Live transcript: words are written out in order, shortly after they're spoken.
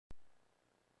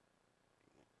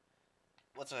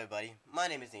What's up, everybody? My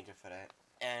name is Angel Fredette,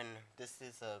 and this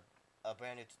is a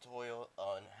brand new tutorial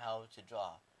on how to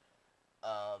draw.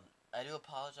 I do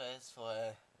apologize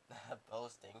for not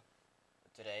posting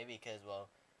today because, well,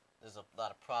 there's a lot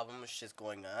of problems just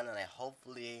going on, and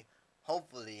hopefully,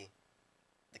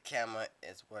 the camera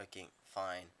is working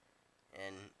fine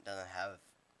and doesn't have,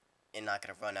 and not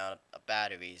gonna run out of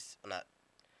batteries. Not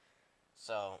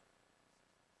so.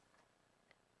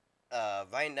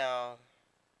 Right now,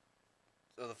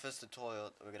 so the first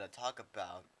tutorial we're gonna talk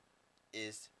about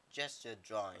is gesture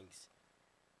drawings.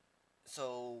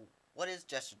 So, what is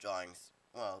gesture drawings?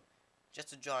 Well,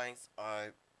 gesture drawings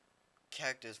are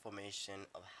characters formation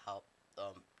of how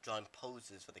drawing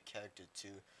poses for the character to,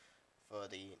 for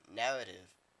the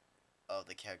narrative of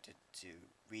the character to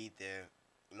read their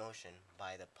emotion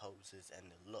by the poses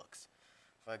and the looks.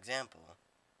 For example,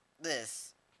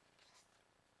 this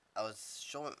I was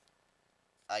showing,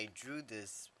 I drew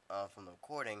this from the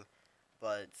recording,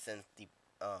 but since the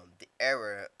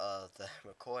error of the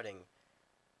recording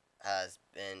has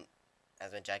been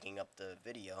jacking up the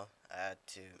video, I had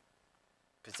to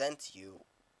present to you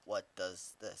what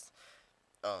does this.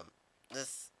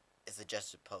 This is a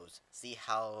gesture pose. See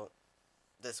how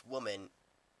this woman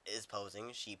is posing?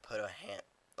 She put her hand,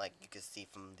 like you can see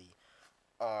from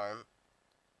the arm,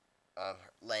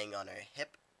 laying on her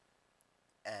hip,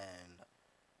 and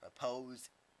her pose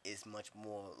is much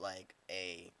more like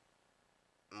a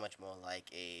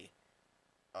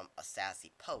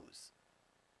sassy pose.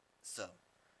 So,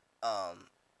 um,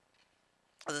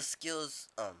 the skills,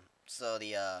 so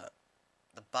the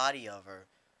body of her,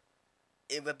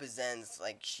 it represents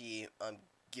like she,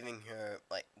 giving her,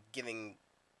 like, giving,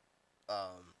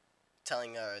 um,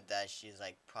 telling her that she's,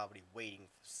 like, probably waiting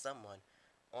for someone,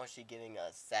 or she giving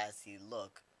a sassy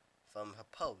look from her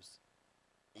pose.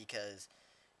 Because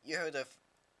you heard of,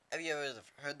 have you ever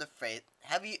heard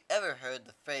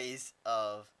the phrase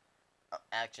of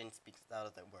action speaks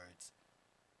louder than words?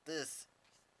 This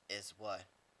is what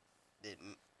this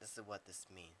is what this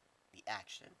means. The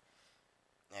action.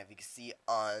 Now, if you can see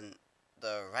on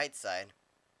the right side,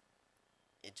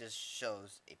 it just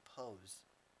shows a pose.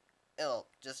 It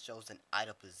just shows an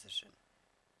idle position.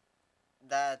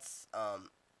 That's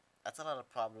that's a lot of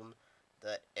problem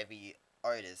that every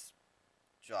artist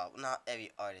draw. Well, not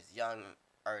every artist, young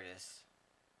artists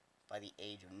by the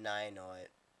age of 9 or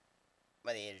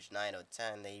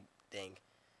 10, they think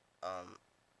um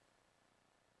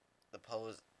the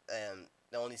pose,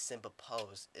 the only simple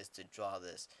pose is to draw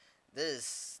this.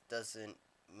 This doesn't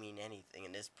mean anything,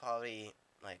 and it's probably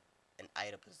like an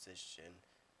idle position.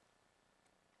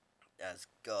 Let's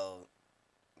go.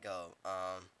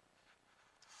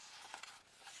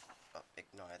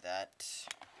 Ignore that.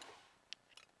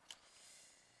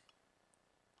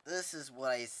 This is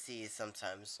what I see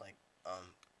sometimes, like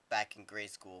back in grade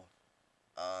school.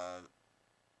 Um,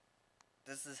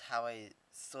 this is how I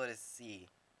sort of see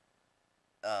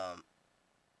um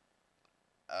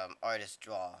artists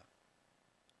draw.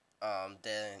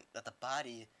 Then that the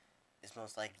body is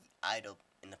most likely idle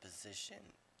in a position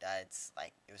that's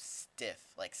like it was stiff,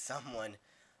 like someone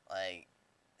like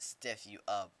stiff you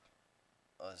up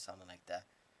or something like that.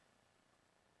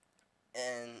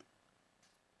 And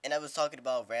I was talking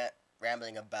about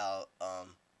rambling about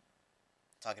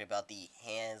talking about the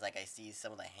hands. Like I see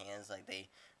some of the hands, like they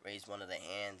raise one of the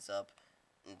hands up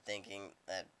and thinking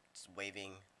that it's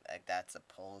waving like that's a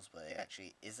pose, but it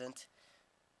actually isn't.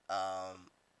 Um,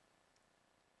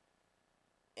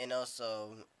 and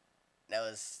also, I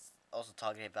was also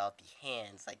talking about the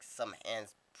hands, like some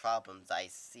hands problems I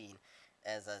seen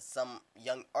as some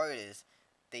young artists,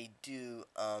 they do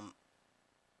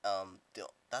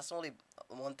that's the only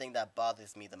one thing that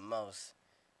bothers me the most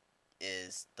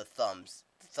is the thumbs.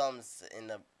 The thumbs in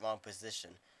the wrong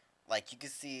position. Like you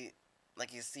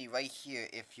see right here,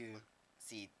 if you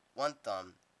see one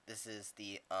thumb, this is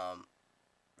the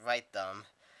right thumb,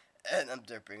 and I'm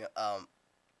dripping.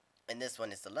 And this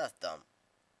one is the left thumb.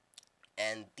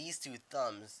 And these two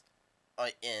thumbs are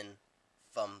in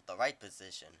from the right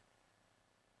position.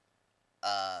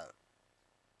 Uh,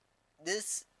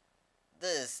 this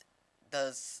this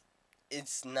does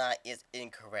it's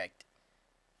incorrect.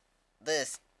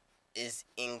 This is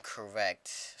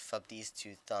incorrect from these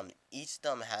two thumbs. Each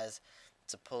thumb has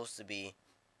supposed to be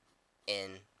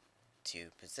in two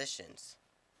positions.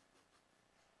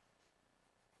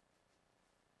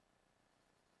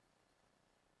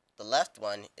 The left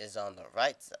one is on the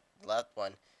right side.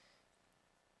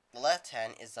 The left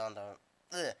hand is on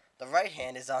the right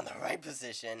hand is on the right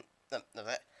position. The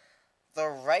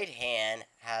right hand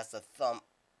has the thumb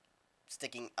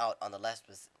sticking out on the left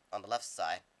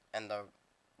side, and the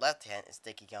left hand is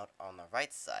sticking out on the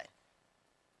right side.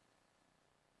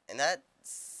 And that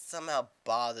somehow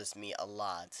bothers me a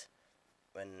lot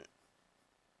when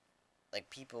like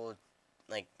people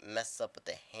like mess up with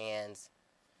the hands.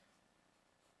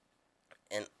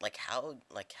 And how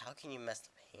can you mess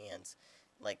up hands?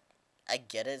 Like I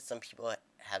get it, some people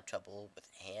have trouble with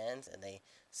hands and they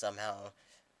somehow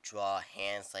draw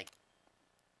hands like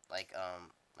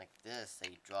this. They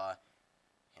draw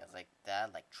hands like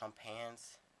that, like Trump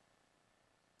hands.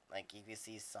 Like if you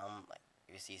see some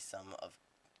of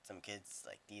some kids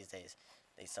like these days,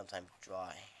 they sometimes draw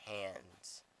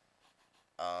hands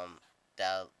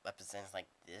that represents like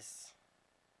this,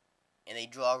 and they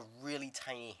draw really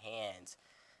tiny hands,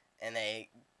 and I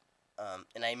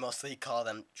mostly call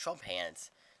them Trump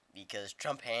hands because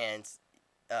Trump hands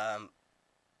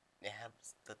they have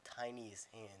the tiniest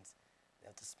hands. They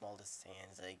have the smallest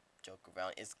hands. They joke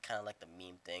around. It's kind of like the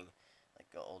meme thing, like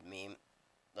the old meme.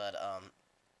 But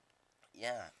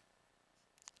yeah.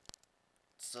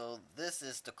 So this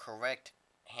is the correct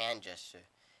hand gesture,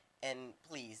 and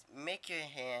please make your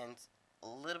hands a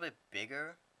little bit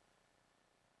bigger.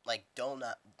 Like do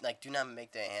not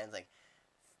make their hands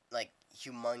like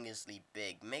humongously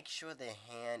big. Make sure the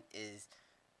hand is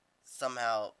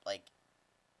somehow like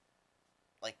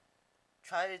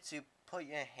try to put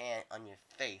your hand on your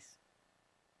face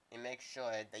and make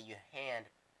sure that your hand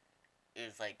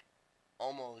is like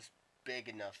almost big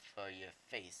enough for your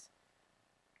face.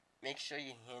 Make sure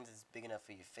your hands is big enough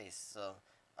for your face. So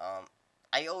um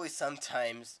I always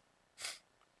sometimes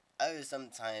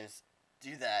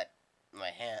do that.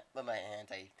 I put my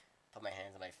hands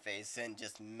on my face and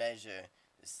just measure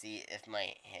to see if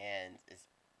my hand is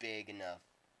big enough.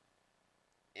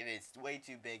 If it's way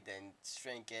too big, then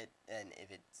shrink it, and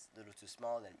if it's a little too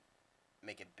small, then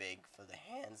make it big for the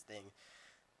hands thing.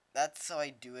 That's how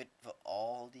I do it for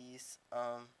all these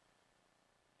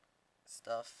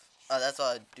stuff. That's how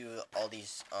I do all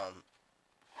these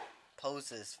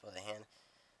poses for the hand.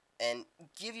 And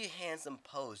give your hands some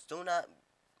pose. Do not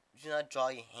draw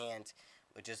your hands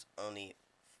with just only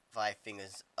 5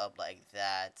 fingers up like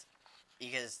that,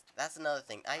 because that's another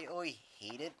thing. I always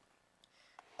hated.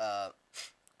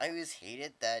 I always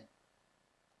hated that.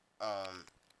 Um,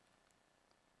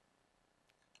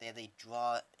 they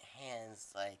draw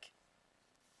hands like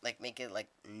make it like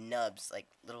nubs, like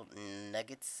little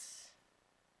nuggets,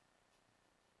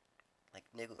 like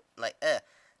niggle, like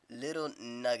little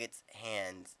nuggets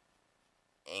hands,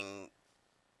 and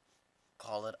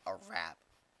call it a wrap.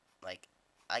 Like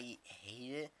I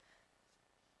hate it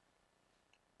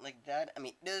like that. I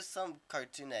mean, there's some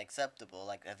cartoon that acceptable,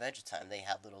 like Adventure Time. They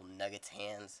have little nuggets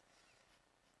hands,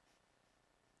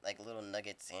 like little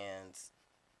nuggets hands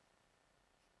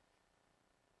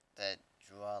that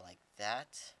draw like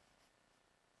that.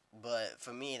 But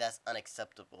for me, that's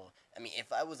unacceptable. I mean,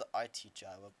 if I was an art teacher,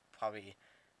 I would probably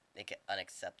make it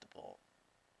unacceptable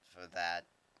for that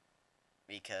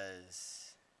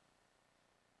because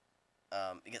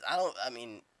because I don't. I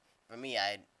mean, for me,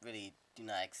 I really do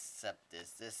not accept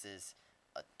this. This is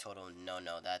a total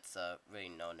no-no. That's a really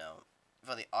no-no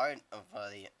for the art for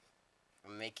the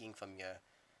for making from your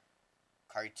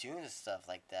cartoons and stuff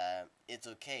like that. It's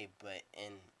okay, but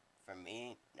in for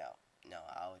me, no, no.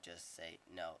 I would just say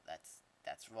no.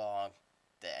 That's wrong.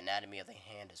 The anatomy of the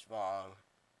hand is wrong.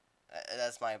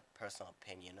 That's my personal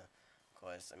opinion. Of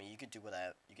course, I mean you could do what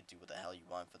the hell you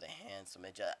want for the hand. So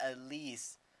maybe at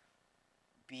least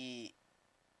be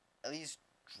at least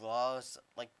draw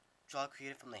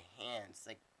creative from the hands.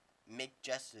 Like make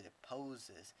gestures,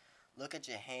 poses. Look at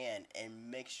your hand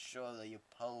and make sure that your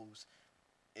pose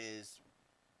is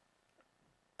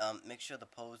make sure the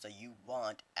pose that you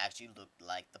want actually look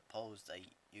like the pose that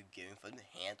you're giving for the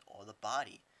hand or the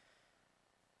body.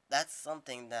 That's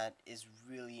something that is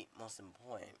really most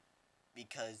important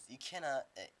because you cannot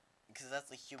because that's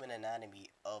the human anatomy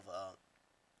of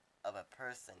a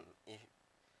person. If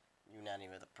you're not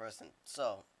even a person,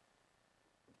 so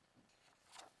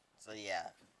yeah,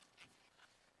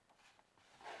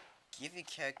 give your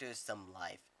characters some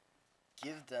life.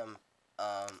 Give them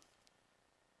um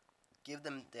give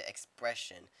them the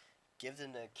expression. Give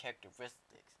them the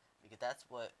characteristics because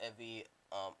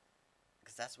um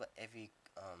that's what every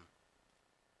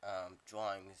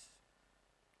drawings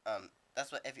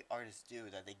that's what every artist do,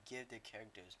 that they give their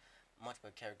characters much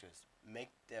more characters, make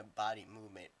their body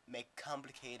movement, make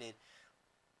complicated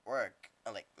work,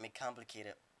 like make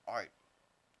complicated art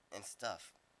and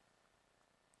stuff.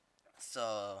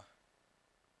 So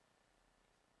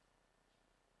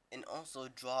and also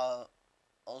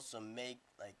make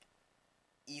like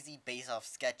easy base off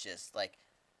sketches, like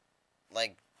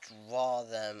draw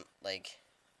them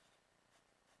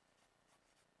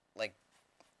like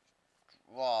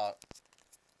draw.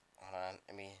 Hold on,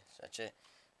 let me search it.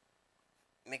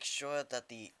 Make sure that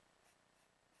the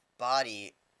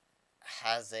body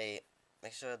has a.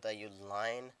 Make sure that your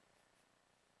line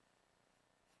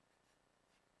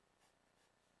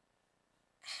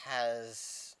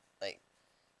has like.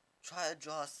 Try to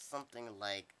draw something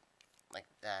like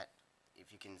that.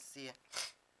 If you can see it,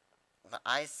 but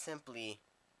I simply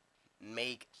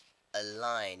make a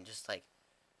line, just like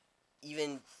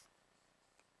even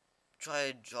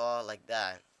try to draw like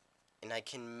that, and I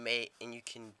can make and you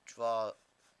can draw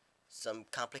some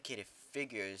complicated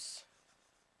figures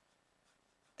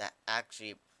that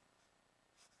actually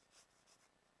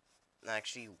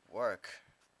work.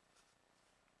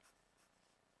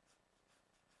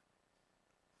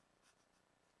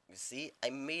 You see, I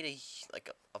made like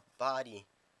a body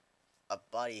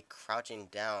crouching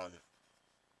down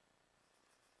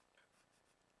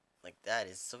like that.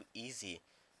 Is so easy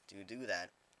to do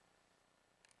that.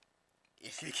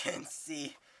 If you can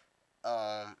see,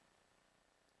 um,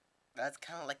 that's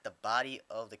kind of like the body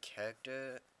of the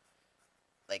character,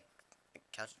 like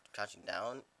crouching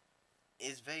down.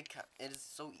 It is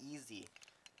so easy,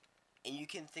 and you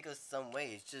can think of some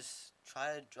ways. Just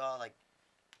try to draw like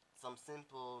some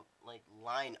simple like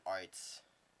line arts.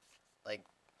 Like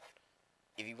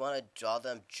if you want to draw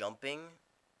them jumping,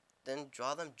 then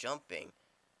draw them jumping.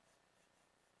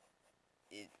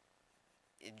 It,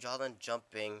 draw them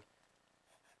jumping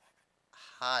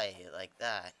high like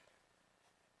that.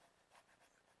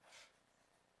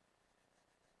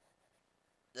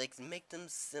 Like make them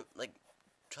like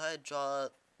try to draw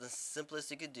the simplest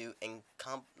you could do and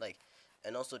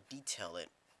and also detail it.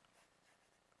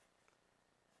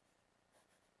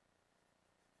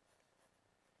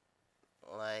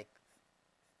 Like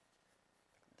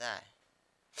that.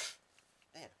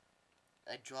 There.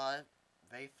 I draw it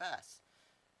very fast.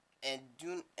 And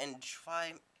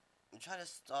try to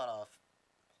start off.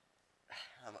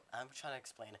 I'm trying to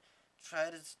explain it. Try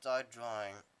to start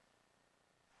drawing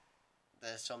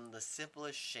this from the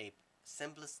simplest shape,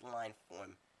 simplest line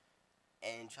form,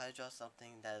 and try to draw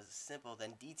something that is simple,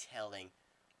 then detailing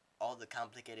all the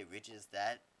complicated ridges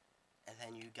and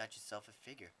then you got yourself a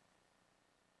figure.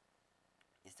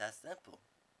 It's that simple.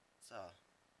 So,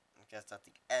 I guess at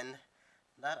the end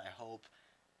of that, I hope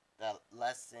that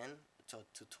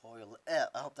tutorial.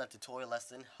 I hope that tutorial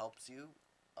lesson helps you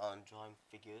on drawing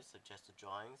figures, suggested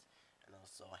drawings, and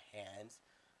also hands.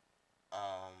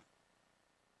 Um.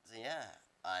 So yeah,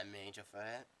 I'm Angel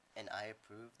Fred, and I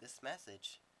approve this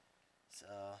message. So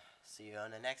see you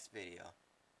on the next video.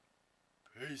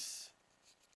 Peace.